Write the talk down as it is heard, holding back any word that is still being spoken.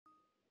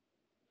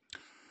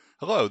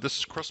Hello, this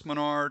is Chris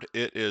Menard.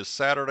 It is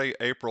Saturday,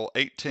 April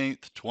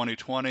 18th,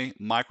 2020.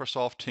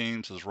 Microsoft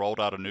Teams has rolled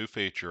out a new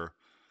feature.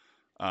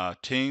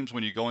 Teams,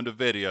 when you go into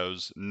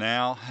videos,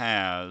 now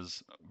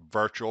has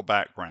virtual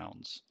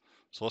backgrounds.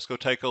 So let's go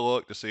take a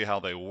look to see how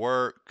they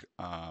work.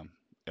 Are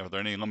there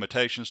any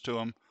limitations to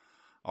them?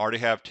 I already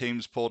have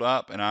Teams pulled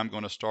up, and I'm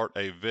going to start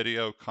a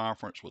video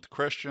conference with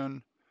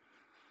Christian.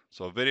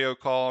 So a video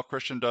call.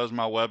 Christian does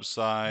my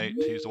website.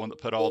 He's the one that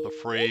put all the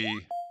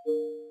free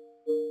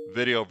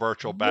video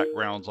virtual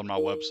backgrounds on my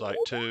website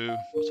too.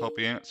 Let's hope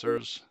he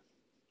answers.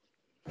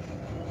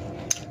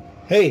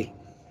 Hey.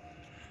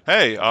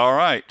 Hey, all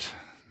right.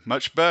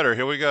 Much better.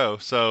 Here we go.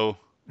 So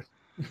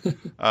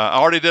I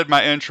already did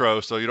my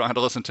intro, so you don't have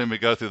to listen to me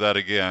go through that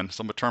again.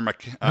 So I'm going to turn my...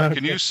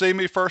 can you Okay. see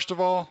me first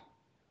of all?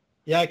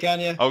 Yeah, I can,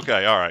 yeah.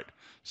 Okay, all right.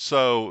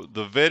 So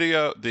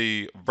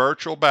the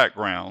virtual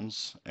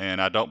backgrounds,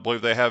 and I don't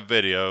believe they have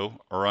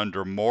video, are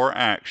under More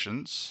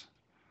Actions.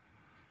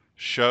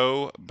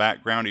 Show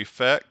Background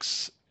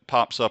Effects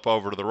pops up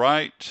over to the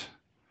right.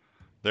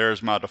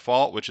 There's my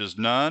default, which is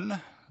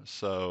none.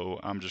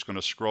 So I'm just going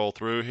to scroll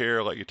through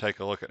here, let you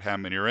take a look at how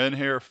many are in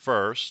here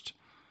first.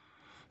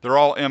 They're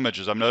all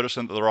images. I'm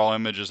noticing that they're all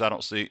images. I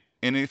don't see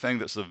anything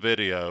that's a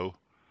video.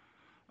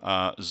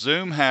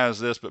 Zoom has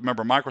this, but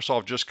remember,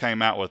 Microsoft just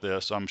came out with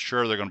this, so I'm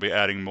sure they're going to be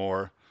adding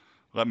more.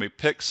 Let me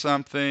pick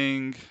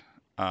something.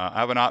 I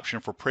have an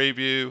option for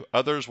preview.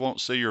 Others won't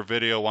see your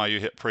video while you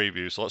hit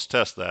preview, so let's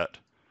test that.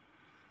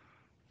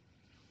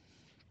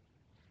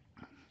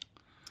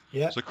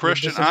 Yeah, So you've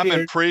Christian, I'm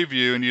in disappeared.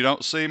 preview and you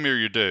don't see me, or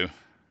you do?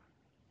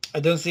 I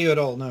don't see you at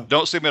all, no.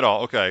 Don't see me at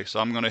all. Okay, so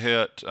I'm going to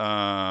hit...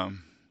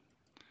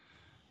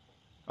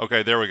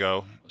 okay, there we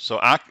go. So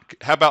how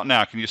about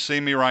now? Can you see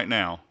me right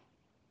now?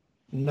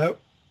 Nope.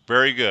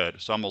 Very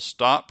good. So I'm going to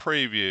stop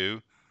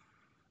preview,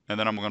 and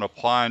then I'm going to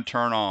apply and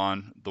turn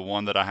on the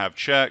one that I have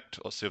checked.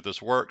 Let's see if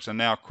this works. And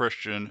now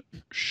Christian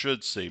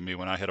should see me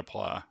when I hit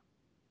apply.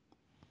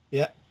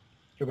 Yeah,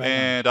 you're back on.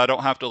 And I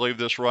don't have to leave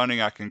this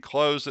running. I can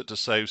close it to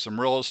save some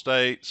real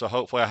estate. So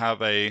hopefully I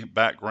have a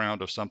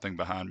background of something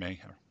behind me.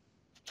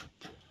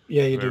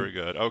 Yeah, you do. Very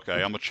good. Okay,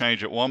 I'm going to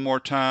change it one more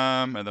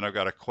time, and then I've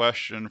got a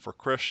question for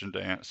Christian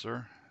to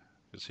answer,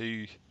 because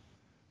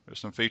there's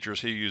some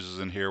features he uses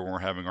in here when we're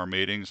having our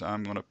meetings.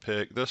 I'm going to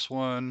pick this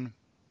one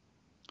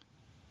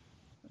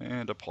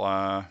and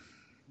apply,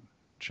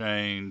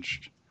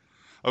 changed.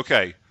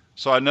 Okay,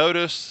 so I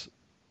notice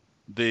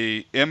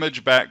the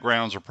image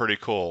backgrounds are pretty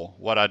cool.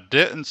 What I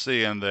didn't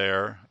see in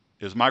there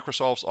is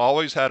Microsoft's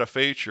always had a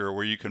feature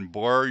where you can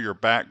blur your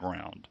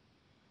background.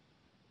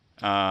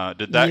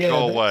 Did that Yeah,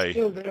 go that's away?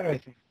 still there, I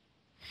think.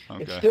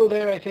 It's Okay. still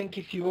there, I think,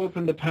 if you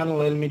open the panel.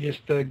 Let me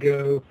just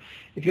go.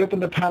 If you open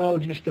the panel,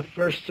 just the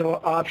first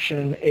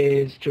option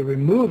is to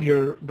remove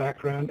your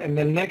background, and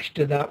then next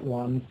to that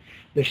one,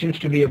 there seems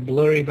to be a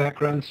blurry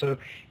background. So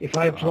if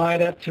I apply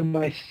that to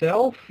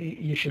myself,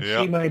 you should see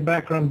Yep. my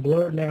background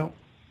blurred now.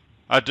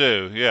 I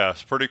do. Yeah,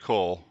 it's pretty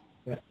cool.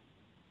 Yeah.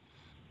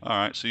 All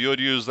right, so you would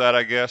use that,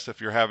 I guess, if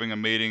you're having a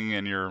meeting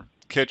and your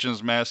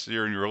kitchen's messy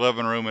or in your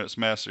living room and it's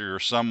messy or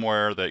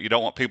somewhere that you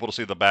don't want people to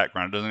see the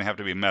background. It doesn't have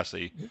to be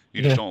messy.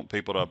 You just Yeah. don't want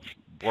people to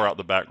blur out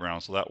the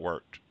background, so that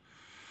worked.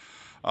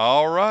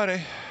 All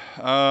righty.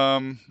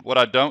 What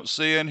I don't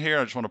see in here,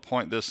 I just want to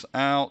point this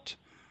out.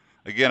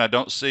 Again, I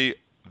don't see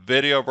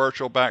video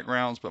virtual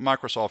backgrounds, but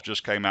Microsoft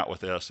just came out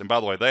with this. And by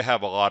the way, they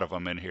have a lot of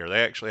them in here.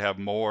 They actually have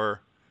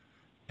more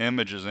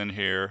images in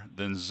here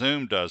than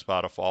Zoom does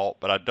by default,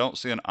 but I don't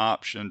see an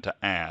option to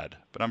add,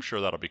 but I'm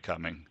sure that'll be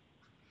coming.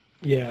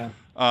 Yeah.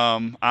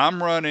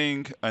 I'm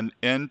running an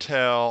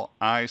Intel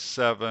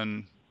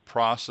i7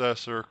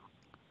 processor,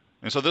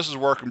 and so this is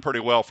working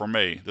pretty well for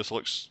me. This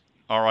looks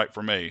all right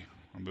for me.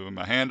 I'm moving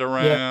my hand Yeah.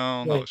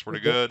 around. That Right. looks pretty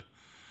Okay. good.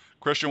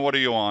 Christian, what are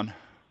you on?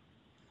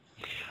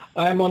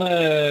 I'm on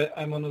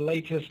a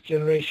latest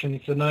generation.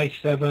 It's an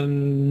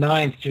i7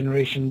 ninth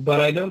generation,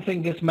 but I don't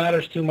think this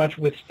matters too much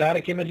with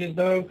static images,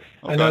 though.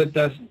 I know Okay. it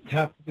does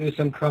have to do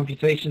some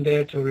computation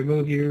there to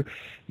remove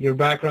your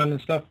background and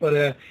stuff,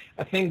 but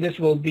I think this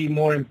will be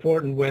more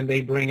important when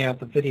they bring out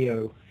the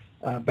video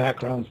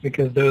backgrounds,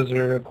 because those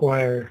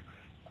require,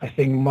 I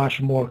think,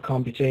 much more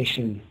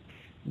computation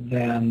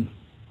than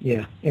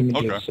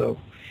images. Okay. So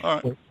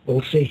All right.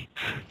 we'll see.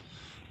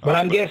 All But right.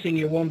 I'm guessing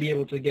you won't be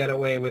able to get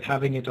away with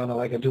having it on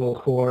like a dual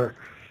core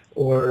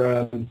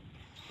or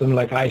some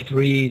like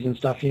i3s and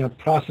stuff,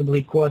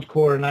 possibly quad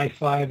core and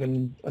i5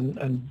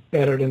 and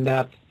better than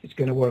that it's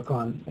going to work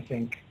on, I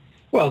think.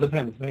 Well,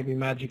 depends. Maybe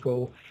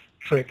magical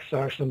tricks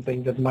are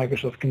something that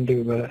Microsoft can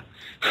do, but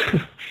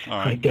All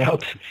I right.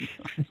 doubt.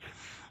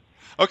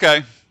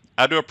 Okay.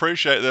 I do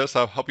appreciate this.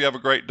 I hope you have a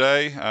great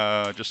day.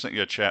 Just sent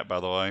you a chat,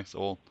 by the way.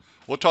 So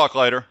we'll talk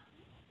later.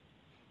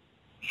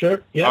 Sure.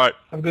 All Yep. right.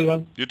 Have a good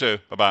one. You too.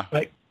 Bye-bye.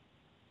 Bye.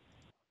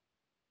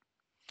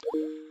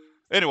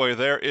 Anyway,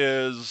 there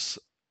is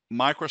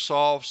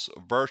Microsoft's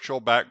virtual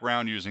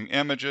background using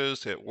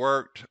images. It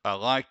worked. I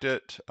liked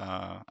it.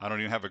 I don't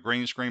even have a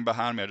green screen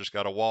behind me. I just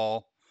got a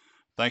wall.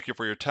 Thank you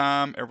for your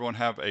time. Everyone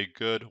have a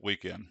good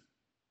weekend.